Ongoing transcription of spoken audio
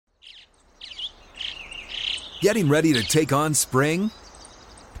Getting ready to take on spring?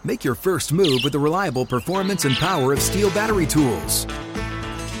 Make your first move with the reliable performance and power of Steel battery tools.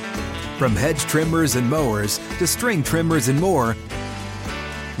 From hedge trimmers and mowers to string trimmers and more,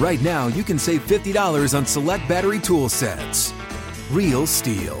 right now you can save $50 on select battery tool sets. Real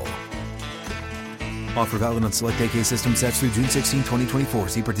Steel. Offer valid on select AK system sets through June 16, 2024.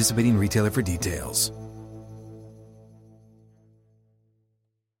 See participating retailer for details.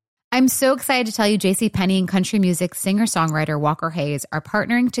 I'm so excited to tell you JCPenney and country music singer-songwriter Walker Hayes are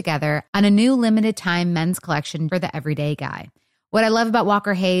partnering together on a new limited-time men's collection for the everyday guy. What I love about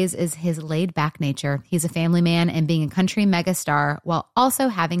Walker Hayes is his laid-back nature. He's a family man, and being a country megastar while also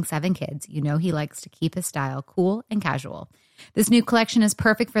having 7 kids, you know he likes to keep his style cool and casual. This new collection is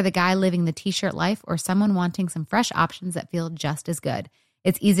perfect for the guy living the t-shirt life or someone wanting some fresh options that feel just as good.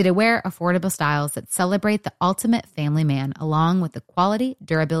 It's easy to wear, affordable styles that celebrate the ultimate family man, along with the quality,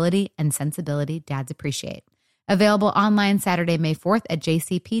 durability, and sensibility dads appreciate. Available online Saturday, May 4th at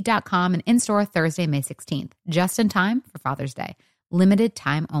jcp.com and in-store Thursday, May 16th, just in time for Father's Day. Limited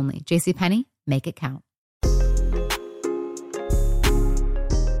time only. JCPenney, make it count.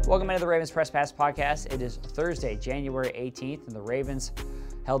 Welcome into the Ravens Press Pass Podcast. It is Thursday, January 18th, and the Ravens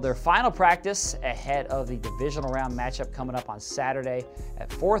held their final practice ahead of the divisional round matchup coming up on Saturday at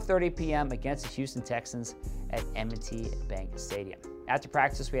 4:30 p.m. against the Houston Texans at M&T Bank Stadium. After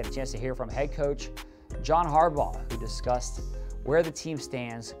practice, we had a chance to hear from head coach John Harbaugh, who discussed where the team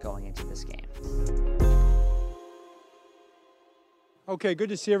stands going into this game. Okay, good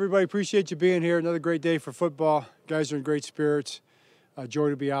to see everybody. Appreciate you being here. Another great day for football. Guys are in great spirits. Joy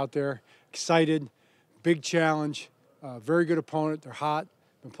to be out there. Excited. Big challenge. Very good opponent. They're hot.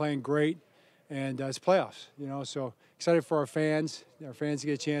 Been playing great, and it's playoffs, so excited for our fans to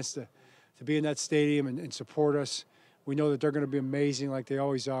get a chance to be in that stadium and support us. We know that they're going to be amazing like they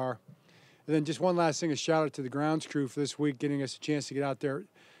always are. And then just one last thing, a shout out to the grounds crew for this week, getting us a chance to get out there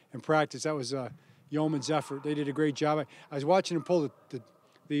and practice. That was a yeoman's effort. They did a great job. I was watching them pull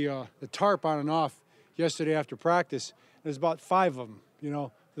the tarp on and off yesterday after practice. There's about 5 of them,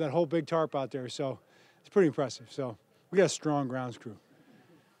 with that whole big tarp out there, so it's pretty impressive. So we got a strong grounds crew.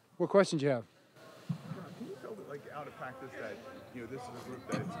 What questions you have? Can you tell, out of practice that, this is a group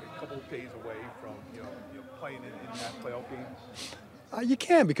that is a couple of days away from, playing in that playoff game? You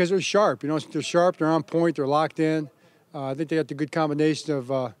can, because they're sharp. They're sharp. They're on point. They're locked in. I think they got the good combination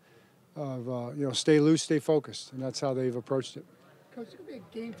of stay loose, stay focused, and that's how they've approached it. Coach, it's going to be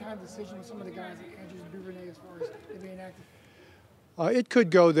a game-time decision with some of the guys like Andrews and Duvernay as far as them being active. It could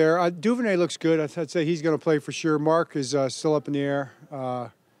go there. Duvernay looks good. I'd say he's going to play for sure. Mark is still up in the air.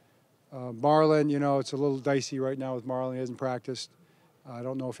 Marlon, it's a little dicey right now with Marlon. He hasn't practiced. I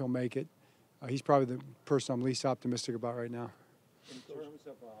don't know if he'll make it. He's probably the person I'm least optimistic about right now. In terms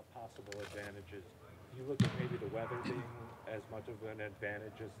of possible advantages, you look at maybe the weather being as much of an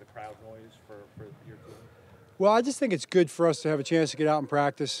advantage as the crowd noise for your team? Well, I just think it's good for us to have a chance to get out and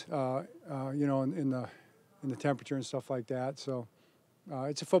practice, in the temperature and stuff like that. So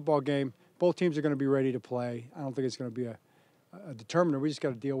it's a football game. Both teams are going to be ready to play. I don't think it's going to be a determiner. We just got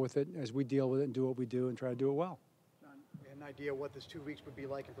to deal with it as we deal with it and do what we do and try to do it well. An idea what this 2 weeks would be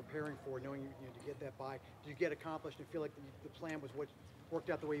like in preparing for, knowing to get that by. Did you get accomplished and feel like the plan was what worked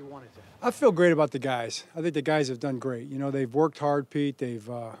out the way you wanted to? I feel great about the guys. I think the guys have done great. They've worked hard, Pete.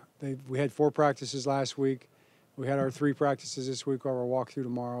 We had 4 practices last week. We had our 3 practices this week. We'll walk through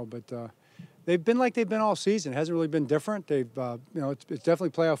tomorrow, but they've been like they've been all season. It hasn't really been different. They've, it's definitely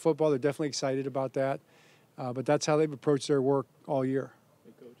playoff football. They're definitely excited about that. But that's how they've approached their work all year.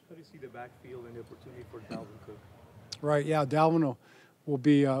 Hey, Coach, how do you see the backfield and the opportunity for Dalvin Cook? Right, yeah, Dalvin will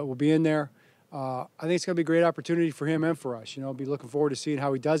be in there. I think it's going to be a great opportunity for him and for us. Be looking forward to seeing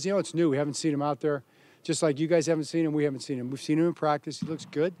how he does. It's new. We haven't seen him out there, just like you guys haven't seen him. We haven't seen him. We've seen him in practice. He looks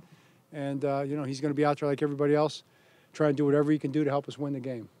good, and he's going to be out there like everybody else, trying to do whatever he can do to help us win the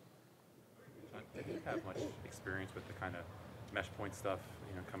game. Did you have much experience with the kind of mesh point stuff?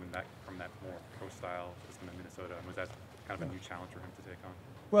 Coming back from that more pro style system in Minnesota, was that kind of a new challenge for him to take on?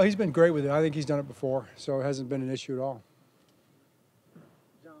 Well, he's been great with it. I think he's done it before, so it hasn't been an issue at all.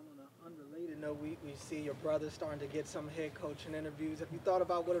 John, on an unrelated note, we see your brother starting to get some head coaching interviews. Have you thought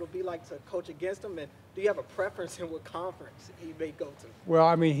about what it'll be like to coach against him, and do you have a preference in what conference he may go to? Well,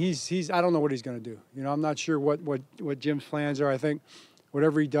 I mean, he's I don't know what he's going to do. I'm not sure what Jim's plans are. I think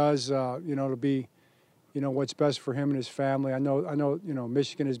whatever he does, it'll be what's best for him and his family. I know,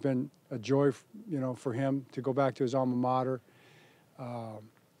 Michigan has been a joy, for him to go back to his alma mater.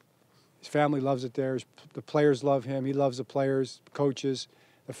 His family loves it there. The players love him. He loves the players, coaches,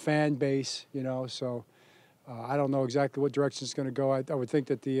 the fan base, so I don't know exactly what direction it's going to go. I would think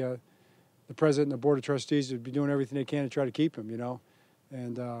that the the president and the board of trustees would be doing everything they can to try to keep him,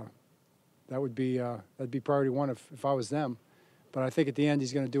 and that'd be priority one if I was them. But I think at the end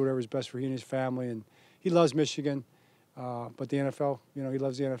he's going to do whatever's best for he and his family, and he loves Michigan, but the NFL, he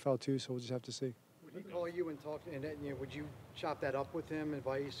loves the NFL too, so we'll just have to see. Would he call you and talk, and would you chop that up with him,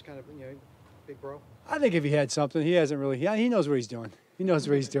 advice, kind of, big bro? I think if he had something, he hasn't really. He knows what he's doing. He knows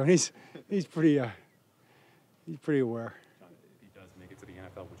what he's doing. He's pretty aware. John, if he does make it to the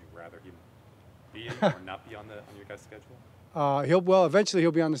NFL, would you rather him be in or not be on your guys' schedule? Eventually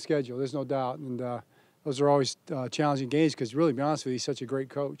he'll be on the schedule. There's no doubt, and those are always challenging games because, really, to be honest with you, he's such a great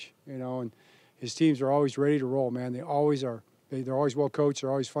coach, and his teams are always ready to roll. Man, they always are. They're always well coached. They're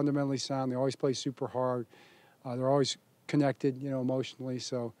always fundamentally sound. They always play super hard. They're always connected, emotionally.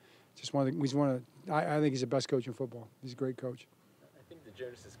 So, I think he's the best coach in football. He's a great coach. I think the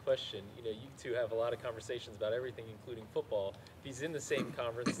Jonas' question, you two have a lot of conversations about everything, including football. If he's in the same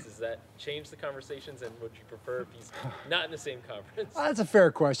conference, does that change the conversations? And would you prefer if he's not in the same conference? That's a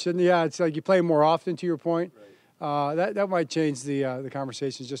fair question. Yeah, it's like you play more often, to your point. Right. That might change the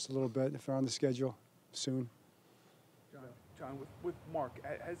conversations just a little bit if they're on the schedule soon. John, with Mark,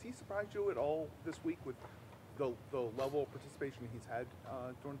 has he surprised you at all this week with the level of participation he's had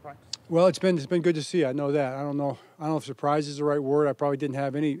during practice? Well, it's been good to see. I know that. I don't know if surprise is the right word. I probably didn't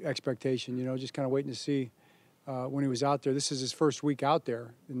have any expectation. Just kind of waiting to see when he was out there. This is his first week out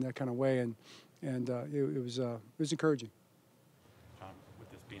there in that kind of way, and it was encouraging. John,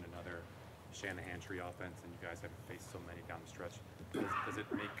 with this being another Shanahan tree offense, and you guys haven't faced so many down the stretch, does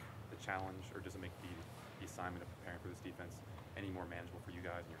it make the challenge, or does it make the assignment of preparing for this defense any more manageable for you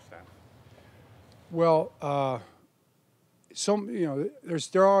guys and your staff? Well,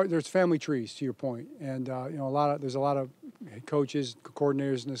 there's family trees, to your point, and there's a lot of coaches,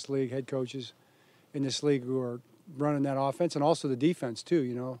 coordinators in this league, head coaches in this league who are running that offense, and also the defense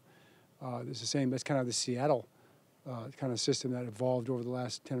too. It's the same. That's kind of the Seattle kind of system that evolved over the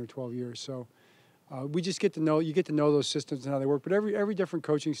last 10 or 12 years. So we just get to know those systems and how they work. But every different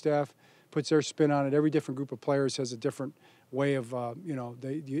coaching staff puts their spin on it. Every different group of players has a different way of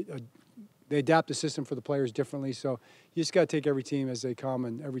they adapt the system for the players differently. So you just got to take every team as they come,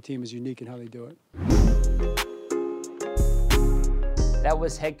 and every team is unique in how they do it. That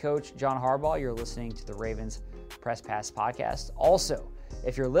was head coach John Harbaugh. You're listening to the Ravens Press Pass podcast. Also,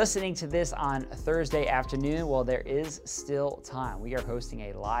 if you're listening to this on Thursday afternoon, well, there is still time. We are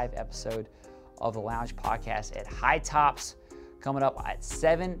hosting a live episode of the Lounge podcast at High Tops coming up at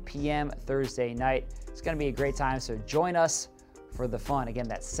 7 p.m. Thursday night. It's going to be a great time, so join us for the fun. Again,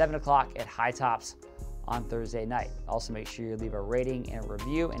 that's 7 o'clock at High Tops on Thursday night. Also, make sure you leave a rating and a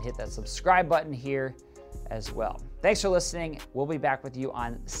review and hit that subscribe button here as well. Thanks for listening. We'll be back with you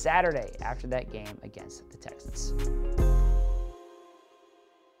on Saturday after that game against the Texans.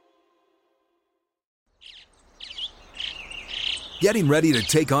 Getting ready to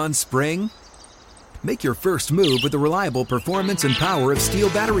take on spring? Make your first move with the reliable performance and power of Steel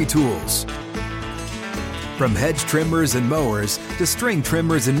battery tools. From hedge trimmers and mowers to string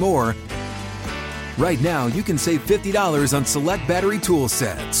trimmers and more, right now you can save $50 on select battery tool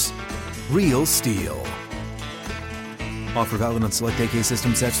sets. Real Steel. Offer valid on select AK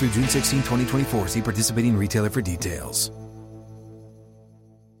system sets through June 16, 2024. See participating retailer for details.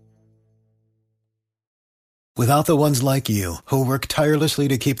 Without the ones like you, who work tirelessly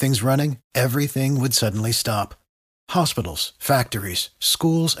to keep things running, everything would suddenly stop. Hospitals, factories,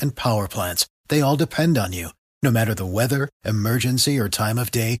 schools, and power plants, they all depend on you. No matter the weather, emergency, or time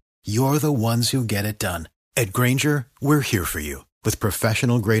of day, you're the ones who get it done. At Grainger, we're here for you with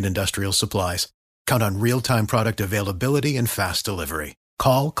professional-grade industrial supplies. Count on real-time product availability and fast delivery.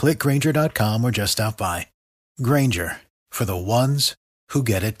 Call, click Grainger.com, or just stop by. Grainger, for the ones who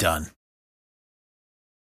get it done.